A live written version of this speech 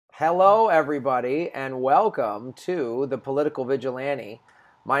Hello, everybody, and welcome to the Political Vigilante.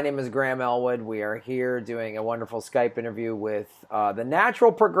 My name is Graham Elwood. We are here doing a wonderful Skype interview with the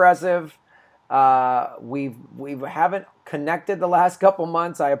Natural Progressive. We haven't connected the last couple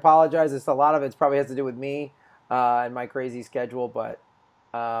months. I apologize. A lot of it probably has to do with me and my crazy schedule, but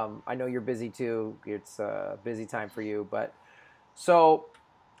I know you're busy too. It's a busy time for you.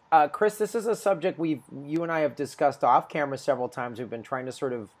 Chris, this is a subject you and I have discussed off camera several times. We've been trying to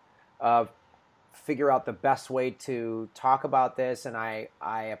sort of figure out the best way to talk about this, and I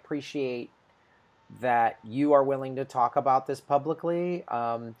appreciate that you are willing to talk about this publicly.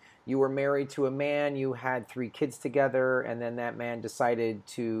 You were married to a man, you had 3 kids together, and then that man decided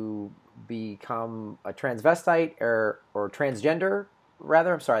to become a transvestite or transgender,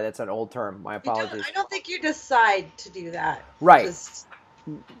 rather. I'm sorry, that's an old term. My apologies. I don't think you decide to do that. Right. Just...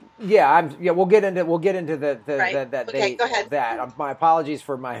 Yeah, we'll get into the right. Go ahead. That my apologies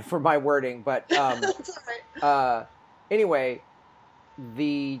for my wording, but that's all right. Anyway,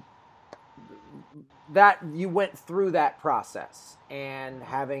 that you went through that process and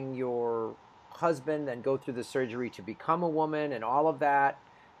having your husband then go through the surgery to become a woman and all of that,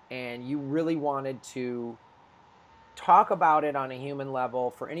 and you really wanted to talk about it on a human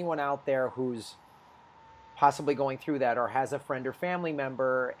level for anyone out there who's possibly going through that or has a friend or family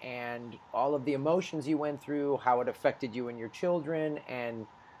member, and all of the emotions you went through, how it affected you and your children, and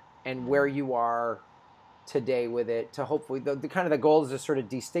where you are today with it, to hopefully the kind of the goal is to sort of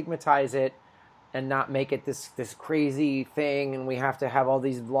destigmatize it and not make it this crazy thing, and we have to have all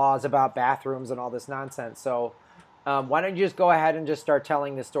these laws about bathrooms and all this nonsense. So why don't you just go ahead and just start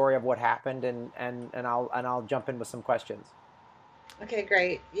telling the story of what happened, and I'll jump in with some questions. Okay,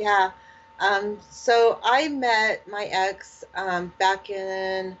 great. Yeah. So I met my ex back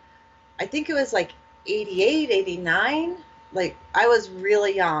in, I think it was like 88, 89. Like, I was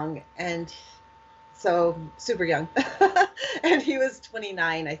really young, and so super young. And he was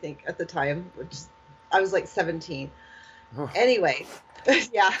 29, I think, at the time, which I was like 17. Anyway,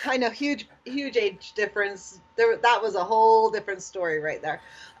 yeah, I know, huge age difference. That was a whole different story right there.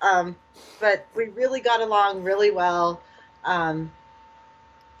 But we really got along really well.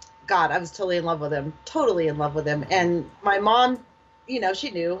 God, I was totally in love with him. And my mom,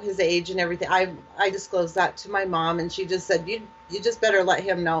 she knew his age and everything. I disclosed that to my mom, and she just said, you just better let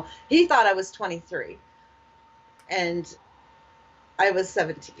him know. He thought I was 23 and I was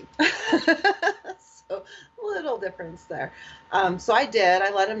 17. So little difference there. So I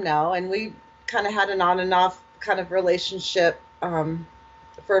let him know, and we kind of had an on and off kind of relationship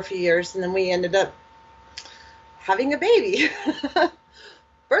for a few years, and then we ended up having a baby.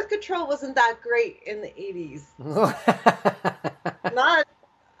 Birth control wasn't that great in the 80s.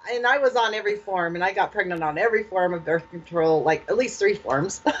 And I was on every form, and I got pregnant on every form of birth control, like at least 3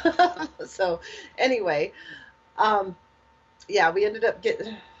 forms. So anyway, we ended up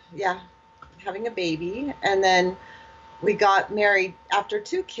having a baby, and then we got married after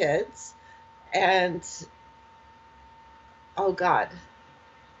 2 kids, and oh God,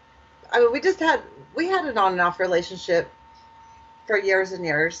 I mean, we had an on and off relationship for years and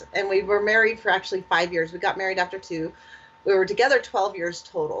years, and we were married for actually 5 years. We got married after 2. We were together 12 years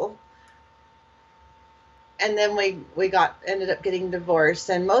total, and then we ended up getting divorced,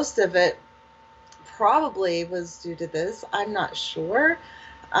 and most of it probably was due to this. I'm not sure.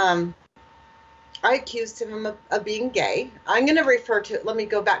 I accused him of being gay. I'm going to let me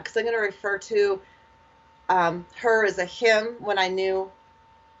go back, because I'm going to refer to her as a him when I knew.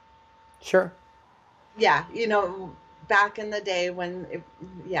 Sure. Yeah, back in the day when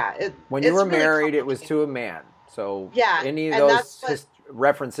when you were really married, it was to a man. So yeah, any of those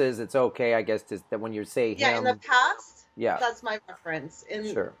references, it's okay, I guess, that when you say him. In the past, yeah, that's my reference.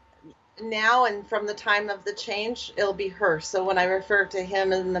 Sure. Now, and from the time of the change, it'll be her. So when I refer to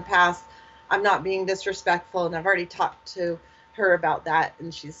him in the past, I'm not being disrespectful, and I've already talked to her about that,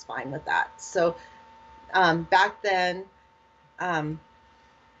 and she's fine with that. So back then, I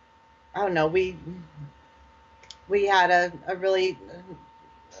don't know, we had a really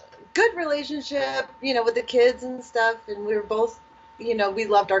good relationship, with the kids and stuff. And we were both, we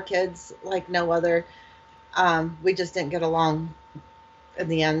loved our kids like no other. We just didn't get along in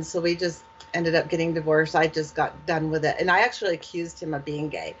the end. So we just ended up getting divorced. I just got done with it. And I actually accused him of being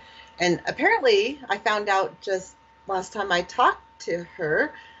gay. And apparently I found out just last time I talked to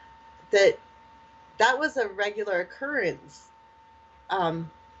her that was a regular occurrence.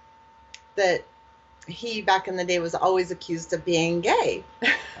 That he back in the day was always accused of being gay.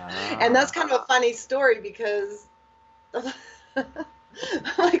 And that's kind of a funny story, because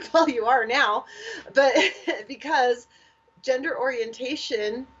like, well, you are now, but because gender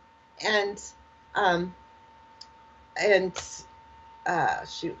orientation and um, and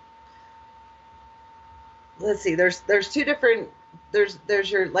shoot, let's see. There's two different.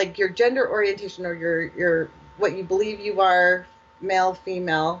 There's your like your gender orientation or your what you believe you are, male,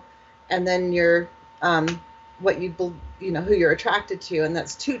 female, and then your what you know who you're attracted to, and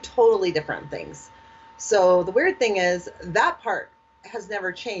that's two totally different things. So the weird thing is that part has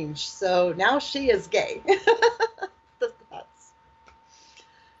never changed. So now she is gay. That's,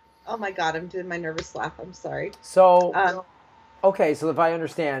 oh my God, I'm doing my nervous laugh. I'm sorry. So, okay, so if I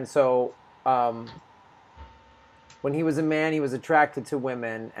understand, so when he was a man, he was attracted to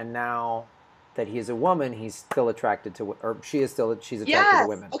women, and now that he is a woman, he's still attracted to, or she's attracted to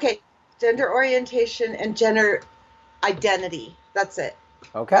women. Okay, gender orientation and gender identity. That's it.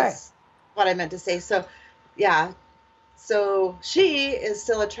 Okay. That's what I meant to say. So, yeah. So she is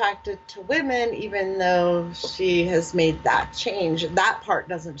still attracted to women, even though she has made that change. That part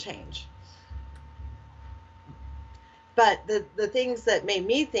doesn't change. But the things that made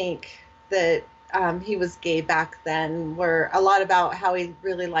me think that he was gay back then were a lot about how he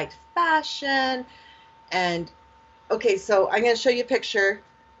really liked fashion. And, okay, so I'm going to show you a picture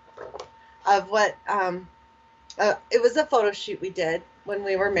of what, it was a photo shoot we did when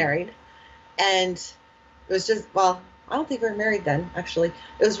we were married. And it was just, well, I don't think we were married then, actually.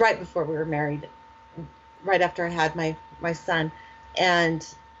 It was right before we were married, right after I had my son. And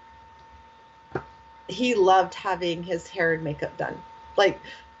he loved having his hair and makeup done. Like,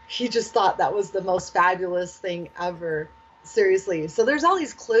 he just thought that was the most fabulous thing ever. Seriously. So there's all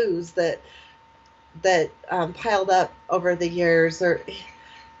these clues that piled up over the years. Or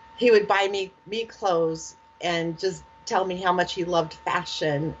he would buy me clothes and just tell me how much he loved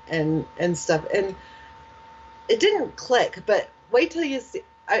fashion and stuff. And it didn't click, but wait till you see.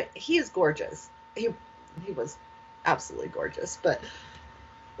 He is gorgeous. He was absolutely gorgeous. But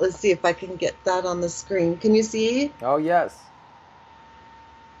let's see if I can get that on the screen. Can you see? Oh, yes.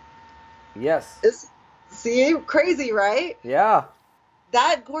 Yes. See? Crazy, right? Yeah.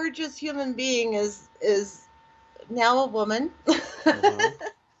 That gorgeous human being is now a woman. Mm-hmm.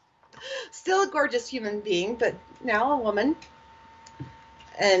 Still a gorgeous human being, but now a woman.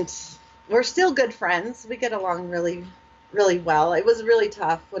 And we're still good friends. We get along really, really well. It was really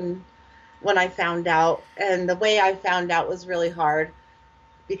tough when I found out. And the way I found out was really hard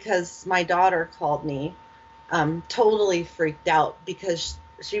because my daughter called me totally freaked out because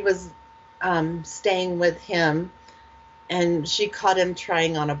she was staying with him and she caught him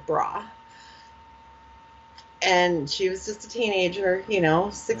trying on a bra. And she was just a teenager,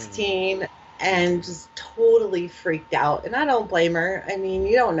 16, and just totally freaked out. And I don't blame her. I mean,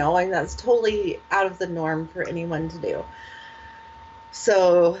 you don't know. I mean, that's totally out of the norm for anyone to do.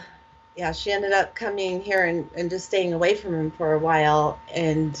 So, yeah, she ended up coming here and just staying away from him for a while.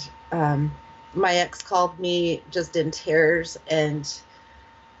 And my ex called me just in tears, and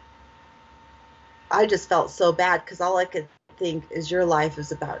I just felt so bad because all I could think is your life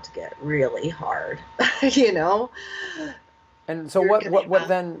is about to get really hard, And so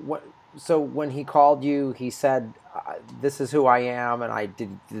so when he called you, he said, this is who I am. And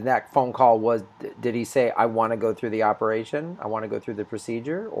that phone call did he say, I want to go through the operation? I want to go through the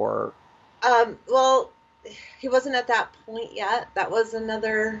procedure, or? Well, he wasn't at that point yet. That was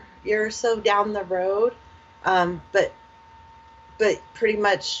another year or so down the road. But pretty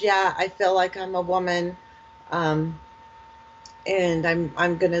much, yeah, I feel like I'm a woman. And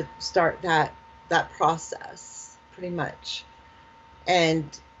I'm going to start that process pretty much.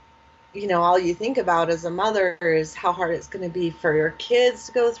 And, all you think about as a mother is how hard it's going to be for your kids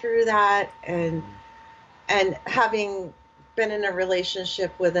to go through that. And having been in a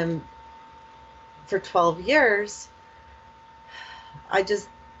relationship with him for 12 years, I just,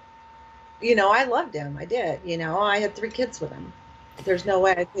 I loved him. I did, I had 3 kids with him. There's no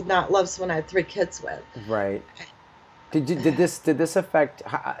way I could not love someone I had 3 kids with. Right. Did this affect?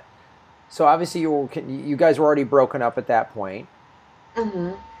 So obviously you guys were already broken up at that point.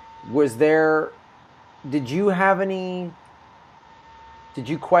 Mm-hmm. Did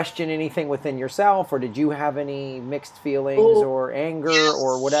you question anything within yourself, or did you have any mixed feelings or anger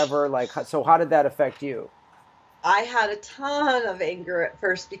or whatever? Like, so how did that affect you? I had a ton of anger at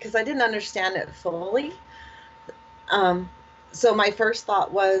first because I didn't understand it fully. So my first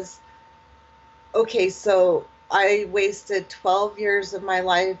thought was, okay, so I wasted 12 years of my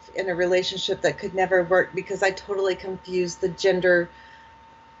life in a relationship that could never work because I totally confused the gender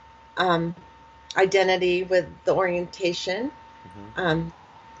identity with the orientation. Mm-hmm.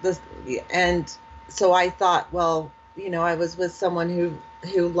 And so I thought, well, I was with someone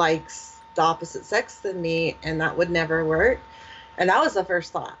who likes the opposite sex than me, and that would never work. And that was the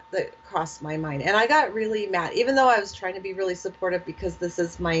first thought that crossed my mind. And I got really mad, even though I was trying to be really supportive because this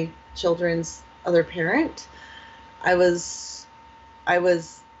is my children's other parent. I was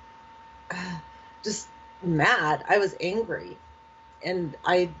just mad. I was angry. And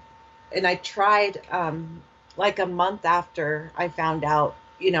I tried, like a month after I found out,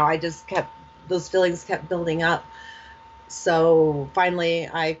 I just those feelings kept building up. So finally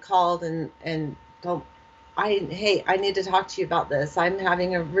I called and told, hey, I need to talk to you about this. I'm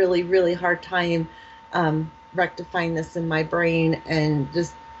having a really, really hard time rectifying this in my brain, and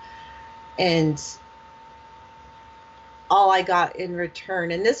all I got in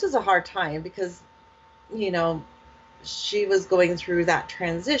return, and this was a hard time because, she was going through that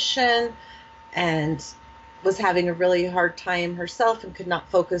transition and was having a really hard time herself and could not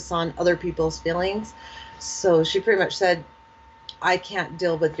focus on other people's feelings. So she pretty much said, I can't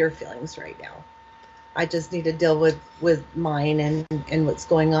deal with your feelings right now. I just need to deal with mine and what's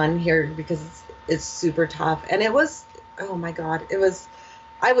going on here, because it's super tough. And it was, oh my God,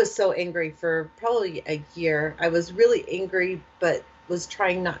 I was so angry for probably a year. I was really angry, but was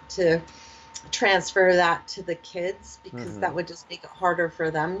trying not to transfer that to the kids, because that would just make it harder for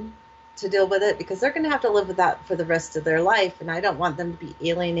them to deal with it, because they're going to have to live with that for the rest of their life. And I don't want them to be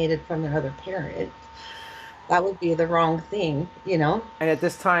alienated from their other parent. That would be the wrong thing, And at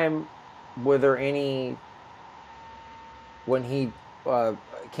this time, were there any, when he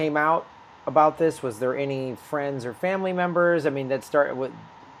came out about this, was there any friends or family members? I mean, that started with,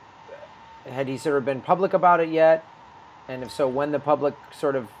 had he sort of been public about it yet? And if so, when the public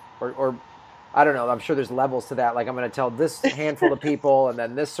sort of, or I don't know, I'm sure there's levels to that. Like, I'm going to tell this handful of people, and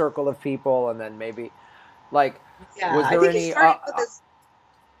then this circle of people, and then maybe, like, was there any? He started with his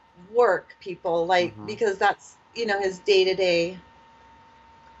work people, like, because that's, his day-to-day,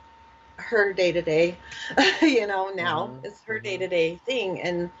 her day-to-day, now it's her day-to-day thing.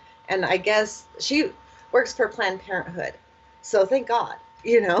 And I guess she works for Planned Parenthood. So thank God,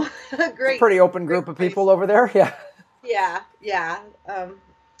 great. It's a pretty open group of people over there. Yeah. Yeah.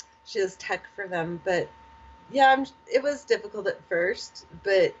 She does tech for them, but yeah, it was difficult at first,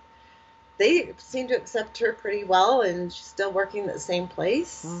 but they seem to accept her pretty well, and she's still working at the same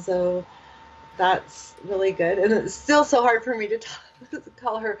place. So that's really good. And it's still so hard for me to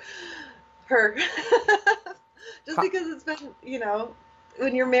call her just because it's been,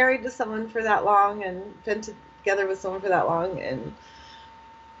 when you're married to someone for that long and been together with someone for that long, and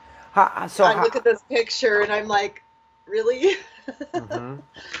I look at this picture and I'm like, really?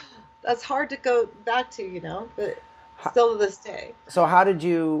 That's hard to go back to, but still to this day. So how did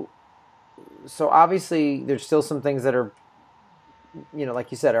you, so obviously there's still some things that are, like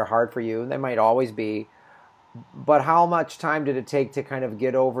you said, are hard for you. They might always be. But how much time did it take to kind of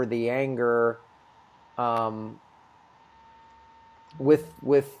get over the anger with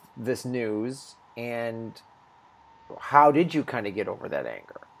this news? And how did you kind of get over that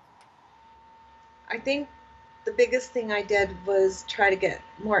anger? I think the biggest thing I did was try to get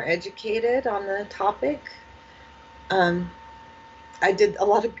more educated on the topic. I did a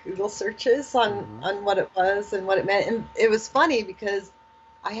lot of Google searches on what it was and what it meant. And it was funny because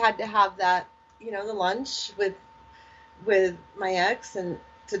I had to have that, the lunch with my ex and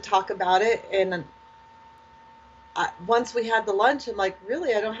to talk about it. And once we had the lunch, I'm like,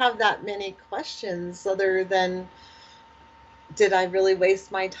 really, I don't have that many questions other than, did I really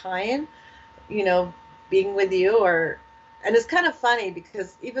waste my time, being with you? And it's kind of funny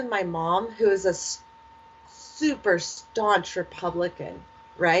because even my mom, who is a super staunch Republican,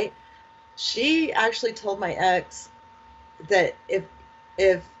 right? She actually told my ex that if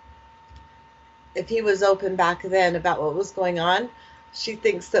he was open back then about what was going on, she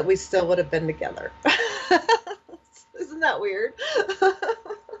thinks that we still would have been together. Isn't that weird?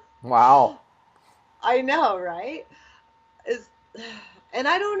 Wow. I know, right? And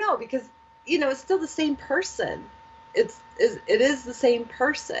I don't know, because it's still the same person. It is the same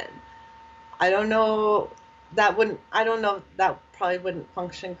person. I don't know, that probably wouldn't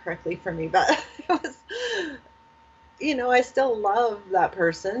function correctly for me, but it was, I still love that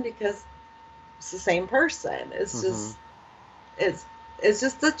person because it's the same person. It's just, it's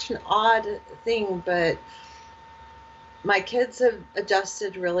just such an odd thing, but my kids have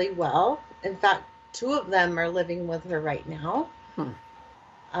adjusted really well. In fact, 2 of them are living with her right now.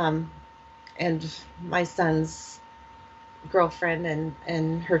 And my son's girlfriend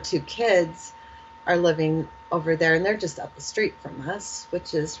and her 2 kids are living over there, and they're just up the street from us,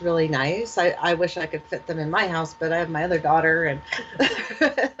 which is really nice. I wish I could fit them in my house, but I have my other daughter, and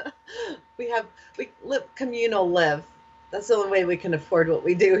we live communal live. That's the only way we can afford what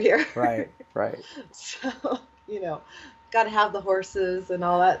we do here. Right. So, got to have the horses and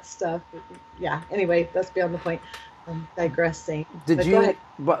all that stuff. Yeah. Anyway, that's beyond the point. I'm digressing. But go ahead.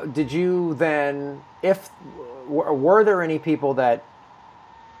 Did you then, if, were there any people that,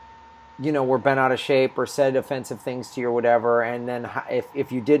 were bent out of shape or said offensive things to you or whatever, and then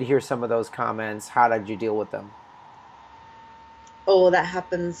if you did hear some of those comments, how did you deal with them? Oh, that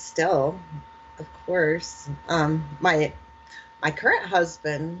happens still, of course. My current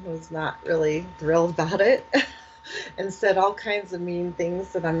husband was not really thrilled about it and said all kinds of mean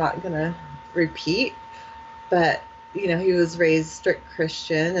things that I'm not going to repeat. But, he was raised strict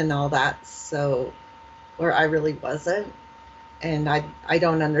Christian and all that, so, where I really wasn't. And I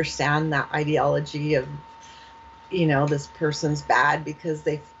don't understand that ideology of, this person's bad because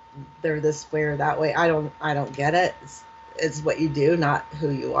they're this way or that way. I don't get it. It's what you do, not who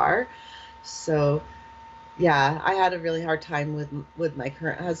you are. So, yeah, I had a really hard time with my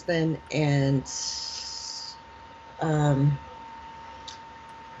current husband, and some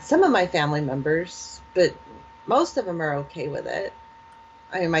of my family members, but most of them are okay with it.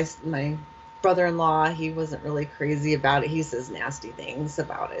 I mean, my brother-in-law, he wasn't really crazy about it. He says nasty things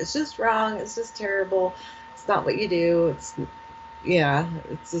about it. It's just wrong. It's just terrible. It's not what you do. It's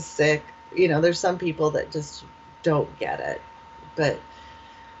just sick. There's some people that just don't get it, but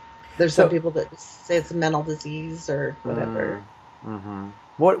there's some people that say it's a mental disease or whatever.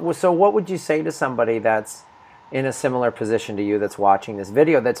 Mm-hmm. So what would you say to somebody that's in a similar position to you that's watching this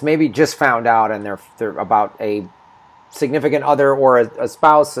video, that's maybe just found out and they're about a significant other or a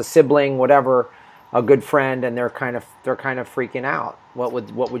spouse, a sibling, whatever, a good friend, and they're kind of freaking out? What would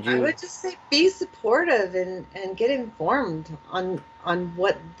you? I would just say be supportive and get informed on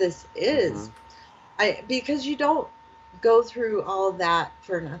what this is. Because you don't go through all that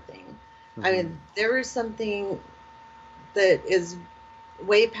for nothing. I mean, there is something that is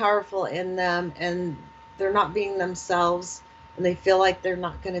way powerful in them, and they're not being themselves, and they feel like they're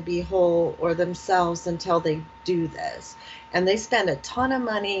not going to be whole or themselves until they do this. And they spend a ton of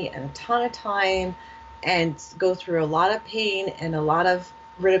money and a ton of time and go through a lot of pain and a lot of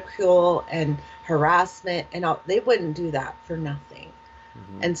ridicule and harassment, and they wouldn't do that for nothing.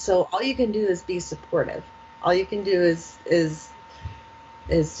 And so all you can do is be supportive. All you can do is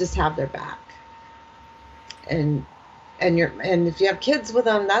just have their back. And if you have kids with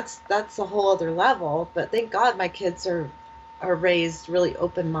them, that's a whole other level. But thank God my kids are raised really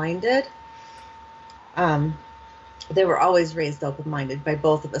open-minded. They were always raised open-minded by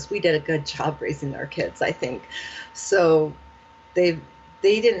both of us. We did a good job raising our kids, I think. So they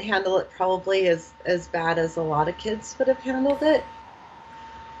didn't handle it probably as bad as a lot of kids would have handled it.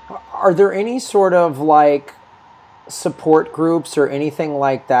 Are there any sort of like support groups or anything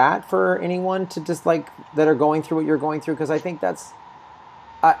like that for anyone to just like that are going through what you're going through? Because I think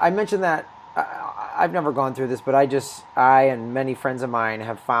I mentioned that I've never gone through this, but I and many friends of mine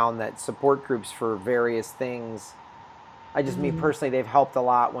have found that support groups for various things, me personally, they've helped a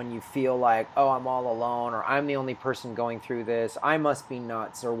lot when you feel like, oh, I'm all alone, or I'm the only person going through this, I must be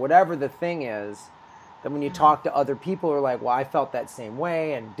nuts, or whatever the thing is. Then when you talk to other people who are like, well, I felt that same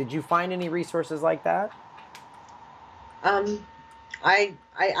way. And did you find any resources like that? I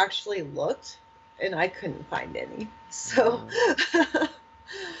actually looked and I couldn't find any. So,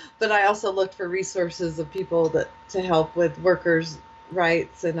 but I also looked for resources of people to help with workers'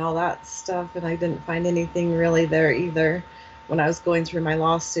 rights and all that stuff. And I didn't find anything really there either when I was going through my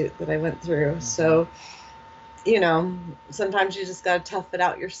lawsuit that I went through. So, sometimes you just got to tough it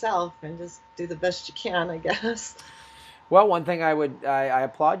out yourself and just do the best you can, I guess. Well, one thing I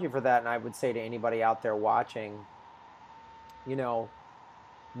applaud you for that. And I would say to anybody out there watching,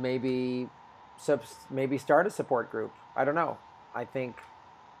 maybe start a support group. I don't know. I think,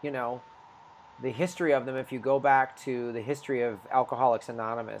 the history of them, if you go back to the history of Alcoholics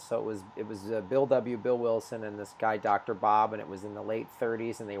Anonymous, so it was Bill Wilson and this guy, Dr. Bob, and it was in the late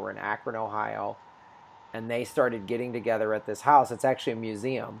 30s, and they were in Akron, Ohio. And they started getting together at this house. It's actually a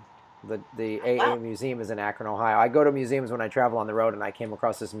museum. The AA museum is in Akron, Ohio. I go to museums when I travel on the road, and I came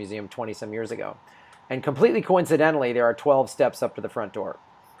across this museum 20-some years ago. And completely coincidentally, there are 12 steps up to the front door.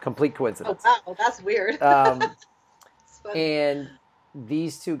 Complete coincidence. Oh, wow. That's weird. And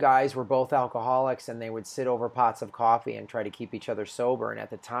these two guys were both alcoholics, and they would sit over pots of coffee and try to keep each other sober. And at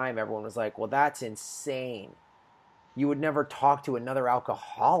the time, everyone was like, well, that's insane. You would never talk to another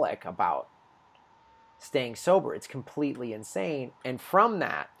alcoholic about staying sober. It's completely insane. And from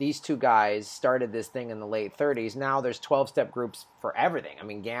that, these two guys started this thing in the late 30s. Now there's 12-step groups for everything. I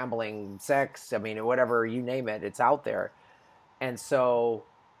mean, gambling, sex, whatever, you name it, it's out there. And so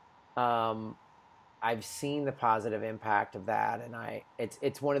I've seen the positive impact of that. And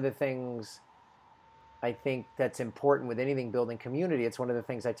it's one of the things I think that's important with anything building community. It's one of the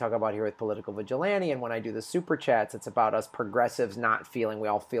things I talk about here with Political Vigilante, and when I do the super chats, it's about us progressives not feeling we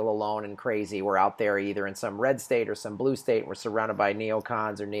all feel alone and crazy. We're out there either in some red state or some blue state, and we're surrounded by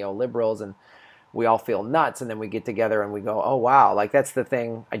neocons or neoliberals, and we all feel nuts, and then we get together and we go, oh, wow. Like, that's the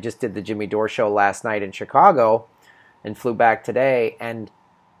thing. I just did the Jimmy Dore show last night in Chicago and flew back today, and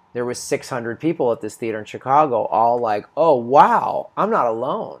there was 600 people at this theater in Chicago, all like, oh, wow, I'm not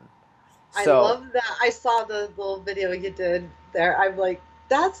alone. So, I love that. I saw the little video you did there. I'm like,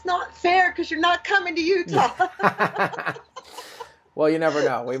 that's not fair because you're not coming to Utah. Well, you never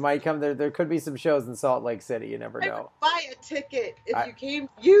know. We might come there. There could be some shows in Salt Lake City. You never know. I would buy a ticket if you came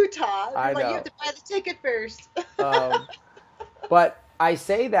to Utah. I know. You have to buy the ticket first. But I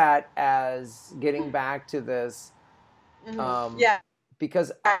say that as getting back to this. Yeah.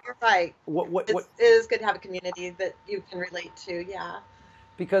 Because you're right. It is good to have a community that you can relate to. Yeah.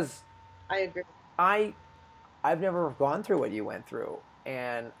 Because I agree. I've never gone through what you went through,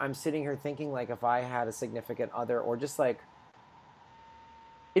 and I'm sitting here thinking, like, if I had a significant other, or just like,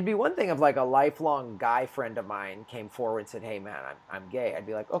 it'd be one thing if like a lifelong guy friend of mine came forward and said, hey man, I'm gay. I'd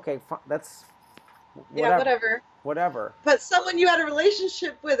be like, okay, that's whatever. But someone you had a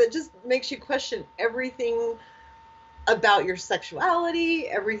relationship with, it just makes you question everything about your sexuality,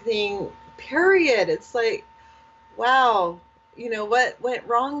 everything, period. It's like, wow, you know, what went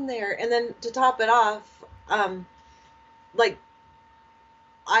wrong there? And then to top it off, like,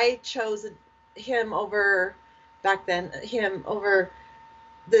 I chose him over, back then, him over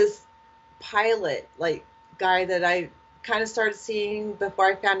this pilot, like, guy that I kind of started seeing before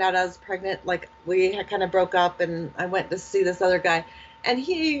I found out I was pregnant. Like, we had kind of broke up, and I went to see this other guy, and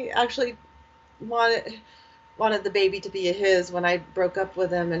he actually wanted the baby to be his when I broke up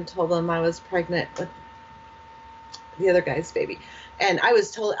with him and told him I was pregnant with the other guy's baby. And I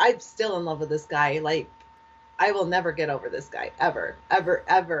was told, I'm still in love with this guy. Like, I will never get over this guy, ever, ever,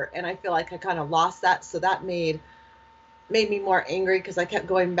 ever. And I feel like I kind of lost that. So that made me more angry because I kept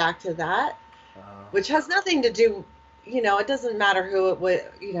going back to that, which has nothing to do, you know, it doesn't matter who it would,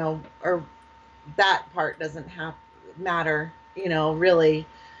 you know, or that part doesn't matter, you know, really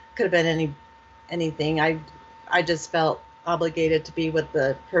could have been anything. I just felt obligated to be with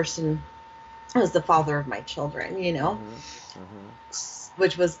the person who was the father of my children, you know,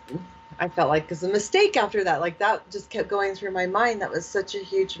 which was, I felt like, was a mistake after that. Like, that just kept going through my mind. That was such a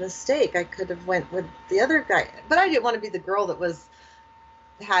huge mistake. I could have went with the other guy, but I didn't want to be the girl that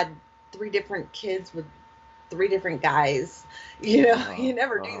had 3 different kids with 3 different guys. You know, you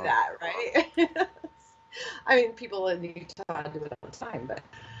never do that, right? I mean, people in Utah do it all the time, but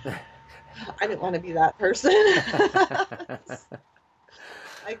I didn't want to be that person.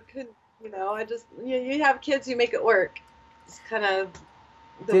 I couldn't, you know, you have kids, you make it work. It's kind of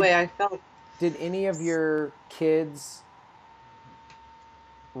the way I felt. Did any of your kids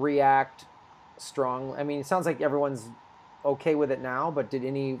react strongly? I mean, it sounds like everyone's okay with it now, but did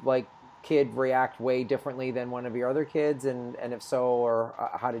any, like, kid react way differently than one of your other kids? And if so, or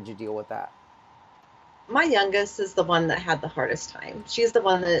how did you deal with that? My youngest is the one that had the hardest time. She's the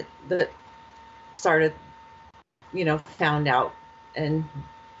one that started, you know, found out and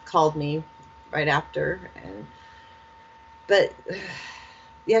called me right after. But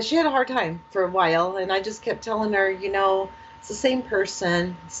yeah, she had a hard time for a while, and I just kept telling her, you know, it's the same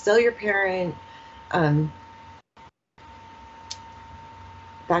person, still your parent.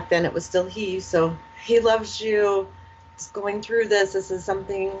 Back then it was still he, so he loves you. It's going through this is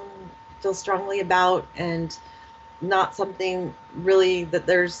something I feel strongly about, and not something really that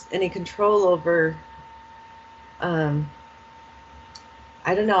there's any control over.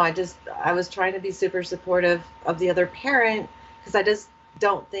 I don't know. I was trying to be super supportive of the other parent because I just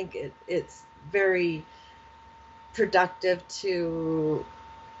don't think it's very productive to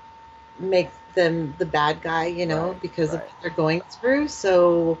make them the bad guy, you know, because of what they're going through.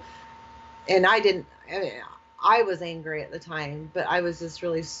 So, and I was angry at the time, but I was just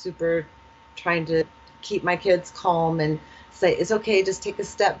really super trying to keep my kids calm and say, it's okay, just take a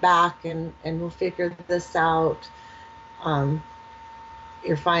step back and we'll figure this out.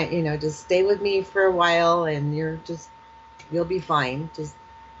 You're fine, you know, just stay with me for a while and you'll be fine. Just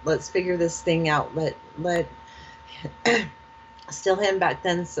let's figure this thing out. Let still him back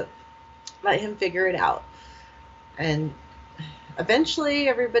then, so let him figure it out. And eventually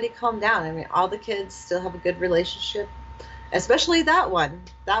everybody calmed down. I mean, all the kids still have a good relationship, especially that one.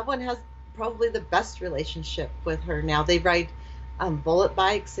 That one has probably the best relationship with her now. They ride bullet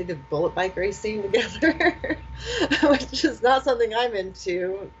bikes. They did bullet bike racing together, which is not something I'm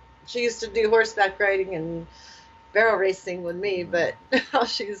into. She used to do horseback riding, and barrel racing with me, but now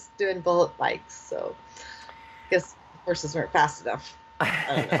she's doing bullet bikes. So I guess horses weren't fast enough.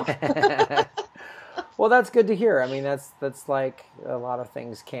 I don't know. Well, that's good to hear. I mean, that's like a lot of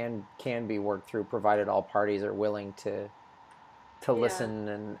things can be worked through, provided all parties are willing to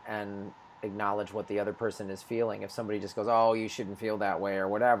listen and acknowledge what the other person is feeling. If somebody just goes, "Oh, you shouldn't feel that way" or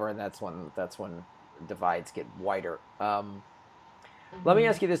whatever, that's when divides get wider. Let me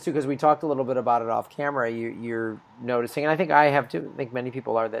ask you this too, because we talked a little bit about it off camera. You're noticing, and I think I have too. I think many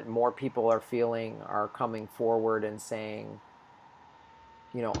people are, that more people are coming forward and saying,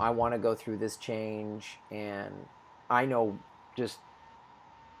 you know, I want to go through this change. And I know just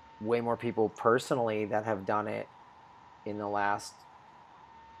way more people personally that have done it in the last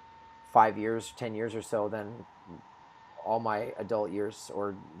 5 years, 10 years or so than all my adult years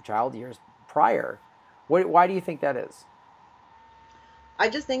or child years prior. Why do you think that is? I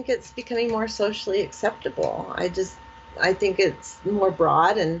just think it's becoming more socially acceptable. I think it's more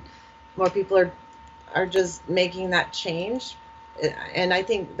broad, and more people are just making that change. And I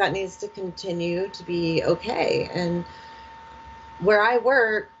think that needs to continue to be okay. And where I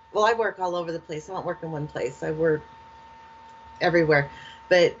work, well, I work all over the place. I don't work in one place. I work everywhere.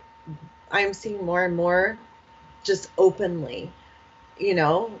 But I'm seeing more and more just openly, you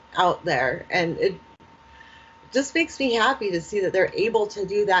know, out there. And it just makes me happy to see that they're able to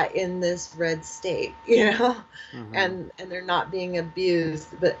do that in this red state, you know, and they're not being abused,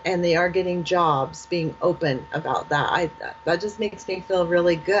 and they are getting jobs, being open about that. That just makes me feel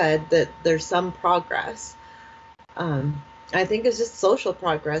really good that there's some progress. I think it's just social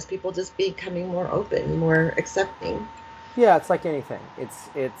progress, people just becoming more open, more accepting. Yeah, it's like anything. It's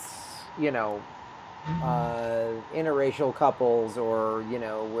you know, interracial couples, or, you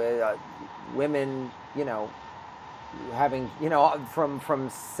know, women, you know, having, you know, from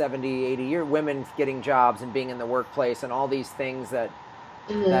 70, 80 year women getting jobs and being in the workplace, and all these things that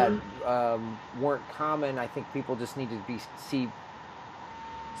weren't common. I think people just need to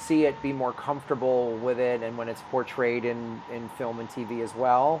see it, be more comfortable with it, and when it's portrayed in film and TV as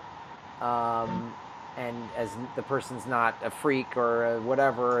well, and as the person's not a freak or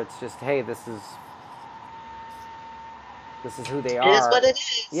whatever, it's just, hey, this is who they are. It is what it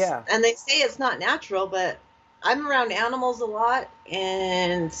is. Yeah. And they say it's not natural, but I'm around animals a lot,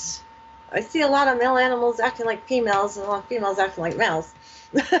 and I see a lot of male animals acting like females, and a lot of females acting like males.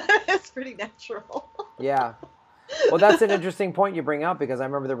 It's pretty natural. Yeah. Well, that's an interesting point you bring up, because I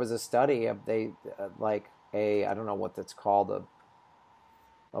remember there was a study of I don't know what that's called,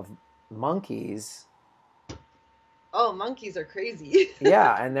 of monkeys. Oh, monkeys are crazy.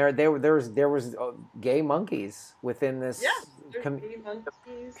 Yeah, and there was gay monkeys within this gay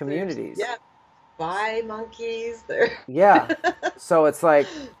monkeys, communities. Yeah. Bi monkeys. Yeah. So it's like,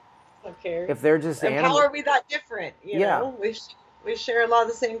 okay, if they're just and animals, how are we that different? You know, we share a lot of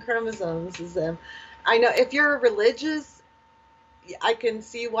the same chromosomes as them. I know if you're religious, I can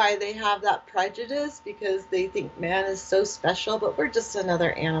see why they have that prejudice, because they think man is so special, but we're just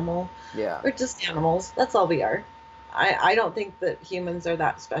another animal. Yeah. We're just animals. That's all we are. I don't think that humans are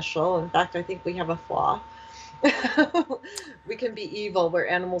that special. In fact, I think we have a flaw. We can be evil where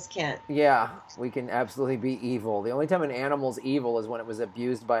animals can't. Yeah, we can absolutely be evil. The only time an animal's evil is when it was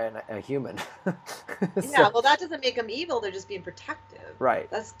abused by a human. Yeah, well, that doesn't make them evil. They're just being protective.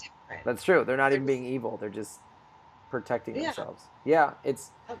 Right. That's different. That's true. They're not even being evil. They're just protecting themselves. Yeah,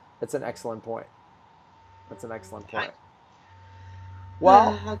 it's an excellent point. That's an excellent point.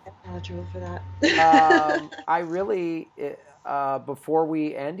 Well, I'll get in trouble for that. I really, before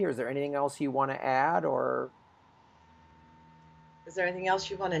we end here, is there anything else you want to add, or? Is there anything else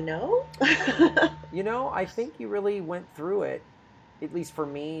you want to know? You know, I think you really went through it, at least for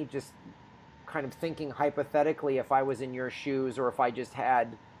me, just kind of thinking hypothetically, if I was in your shoes, or if I just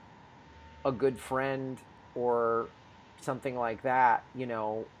had a good friend or something like that, you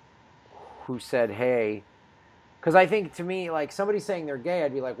know, who said, hey, because I think, to me, like, somebody saying they're gay,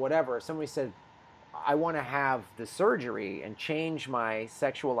 I'd be like, whatever. If somebody said, I want to have the surgery and change my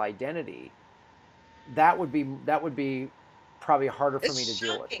sexual identity, that would be probably harder for me to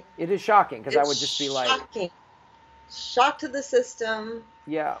deal with. It is shocking, because I would just be like, shock to the system.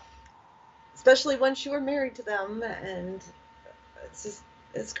 Yeah. Especially once you were married to them, and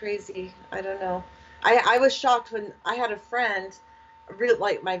it's crazy. I don't know. I was shocked when I had a friend,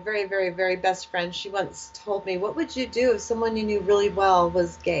 like my very, very, very best friend. She once told me, what would you do if someone you knew really well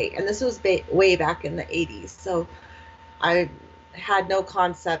was gay? And this was way back in the 80s. So I had no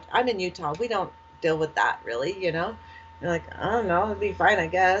concept. I'm in Utah. We don't deal with that, really, you know. You're like, I don't know, it'd be fine, I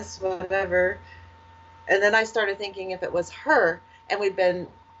guess, whatever. And then I started thinking, if it was her, and we'd been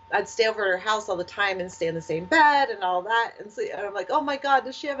I'd stay over at her house all the time and stay in the same bed and all that. And so and I'm like, oh my God,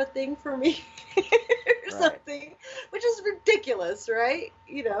 does she have a thing for me or something? Which is ridiculous, right?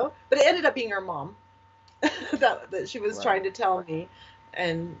 You know, but it ended up being her mom that she was trying to tell me.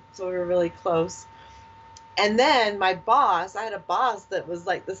 And so we were really close. And then my boss, I had a boss that was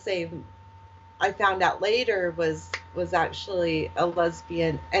like the same. I found out later was actually a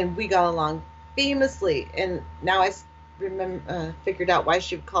lesbian, and we got along famously. And now I remember figured out why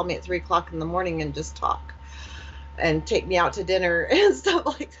she would call me at 3:00 in the morning and just talk and take me out to dinner and stuff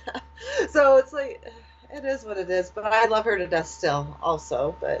like that. So it's like, it is what it is. But I love her to death still,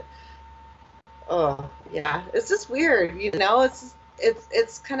 also. But oh yeah, it's just weird, you know.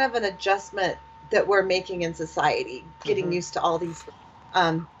 It's kind of an adjustment that we're making in society, getting used to all these.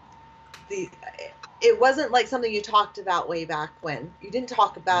 It wasn't like something you talked about way back when. You didn't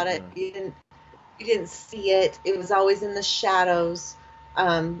talk about it. You didn't see it. It was always in the shadows.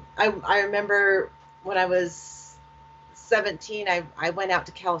 I remember when I was 17, I went out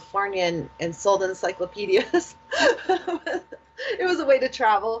to California and sold encyclopedias. It was a way to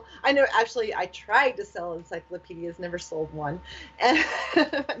travel. I know, actually, I tried to sell encyclopedias, never sold one, and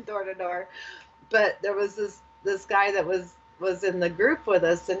door to door. But there was this guy that was in the group with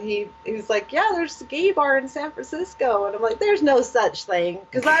us, and he was like, yeah, there's a gay bar in San Francisco. And I'm like, there's no such thing,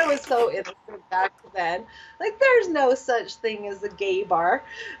 because I was so innocent back then. Like, there's no such thing as a gay bar.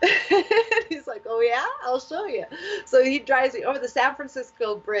 And he's like, oh yeah, I'll show you. So he drives me over the San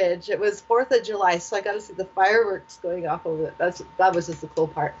Francisco Bridge. It was 4th of July, so I got to see the fireworks going off over it. That was just the cool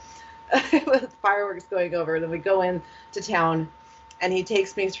part. With fireworks going over, and then we go into town, and he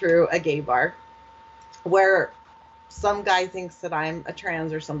takes me through a gay bar where some guy thinks that I'm a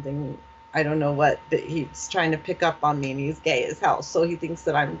trans or something. I don't know what, but he's trying to pick up on me, and he's gay as hell. So he thinks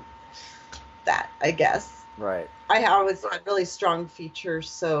that I'm that, I guess. Right. I always had really strong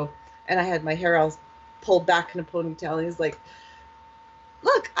features, and I had my hair all pulled back in a ponytail. And he's like,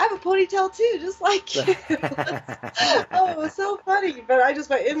 look, I have a ponytail too, just like you. Oh, it was so funny. But I just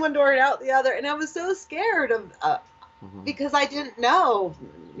went in one door and out the other. And I was so scared of, because I didn't know,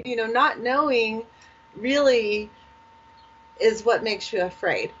 not knowing really is what makes you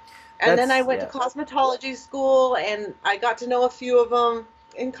afraid. And then I went to cosmetology school, and I got to know a few of them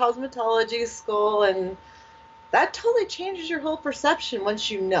in cosmetology school, and that totally changes your whole perception once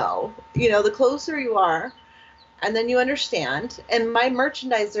you know. The closer you are, and then you understand. And my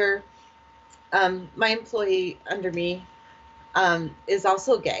merchandiser, my employee under me, is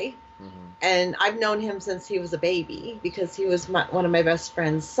also gay. And I've known him since he was a baby, because he was one of my best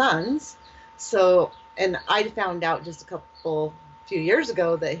friend's sons. So, and I found out just a few years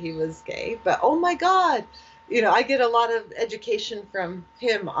ago that he was gay. But oh my God, I get a lot of education from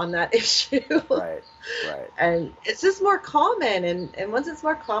him on that issue. Right. And it's just more common. And once it's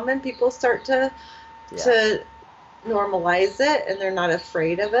more common, people start to normalize it, and they're not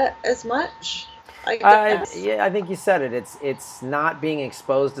afraid of it as much. I think you said it. It's not being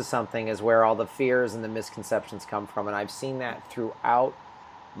exposed to something is where all the fears and the misconceptions come from. And I've seen that throughout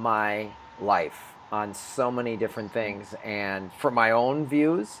my life on so many different things, and for my own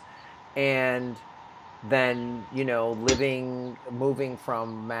views, and then moving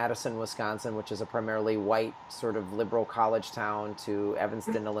from Madison, Wisconsin, which is a primarily white sort of liberal college town, to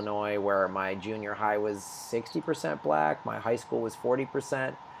Evanston, Illinois, where my junior high was 60% black, my high school was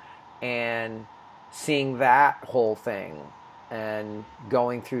 40%, and seeing that whole thing and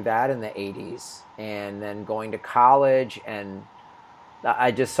going through that in the 80s, and then going to college, and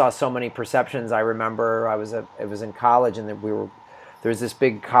I just saw so many perceptions. I remember it was in college, and there was this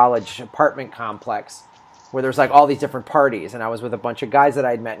big college apartment complex where there's like all these different parties, and I was with a bunch of guys that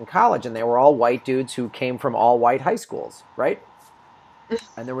I'd met in college, and they were all white dudes who came from all white high schools, right?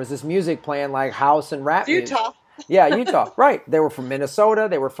 And there was this music playing, like house and rap music. Utah. Yeah, Utah, right? They were from Minnesota.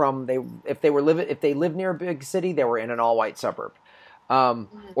 They were if they lived near a big city, they were in an all white suburb,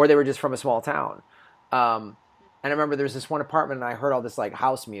 or they were just from a small town. And I remember there was this one apartment, and I heard all this like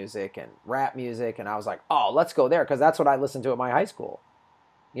house music and rap music, and I was like, oh, let's go there, because that's what I listened to at my high school.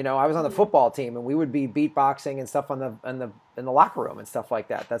 I was on the football team, and we would be beatboxing and stuff in the locker room and stuff like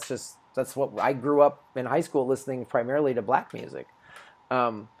that. That's what I grew up in high school listening primarily to black music.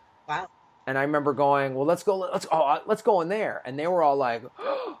 Wow. And I remember going, well, let's go in there, and they were all like,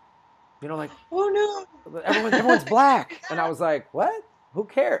 like, oh no, everyone's black, and I was like, what? Who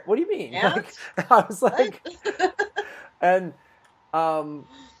cares? What do you mean? Yeah. I was like, and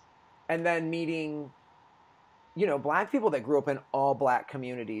then meeting, black people that grew up in all black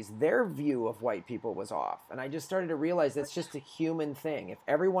communities, their view of white people was off. And I just started to realize that's just a human thing. If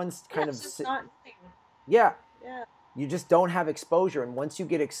everyone's kind of, it's just not. Yeah. you just don't have exposure. And once you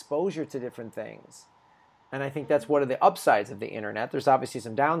get exposure to different things, and I think that's one of the upsides of the internet. There's obviously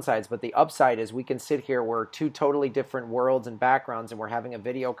some downsides, but the upside is we can sit here, we're two totally different worlds and backgrounds, and we're having a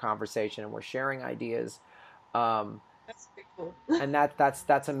video conversation and we're sharing ideas. That's pretty cool. And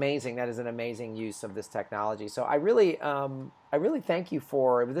that's amazing. That is an amazing use of this technology. So I really thank you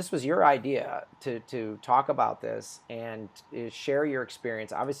for, this was your idea to talk about this and share your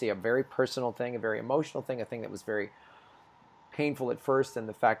experience. Obviously a very personal thing, a very emotional thing, a thing that was very painful at first, and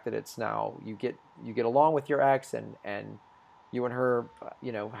the fact that it's now you get along with your ex, and you and her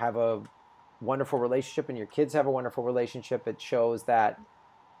have a wonderful relationship, and your kids have a wonderful relationship. It shows that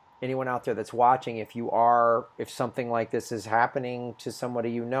anyone out there that's watching, if something like this is happening to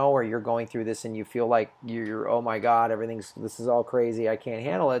somebody or you're going through this and you feel like you're oh my God, this is all crazy, I can't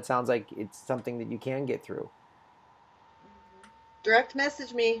handle it. It sounds like it's something that you can get through. Direct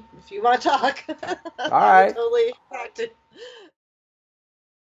message me if you want to talk. All right. Totally talk to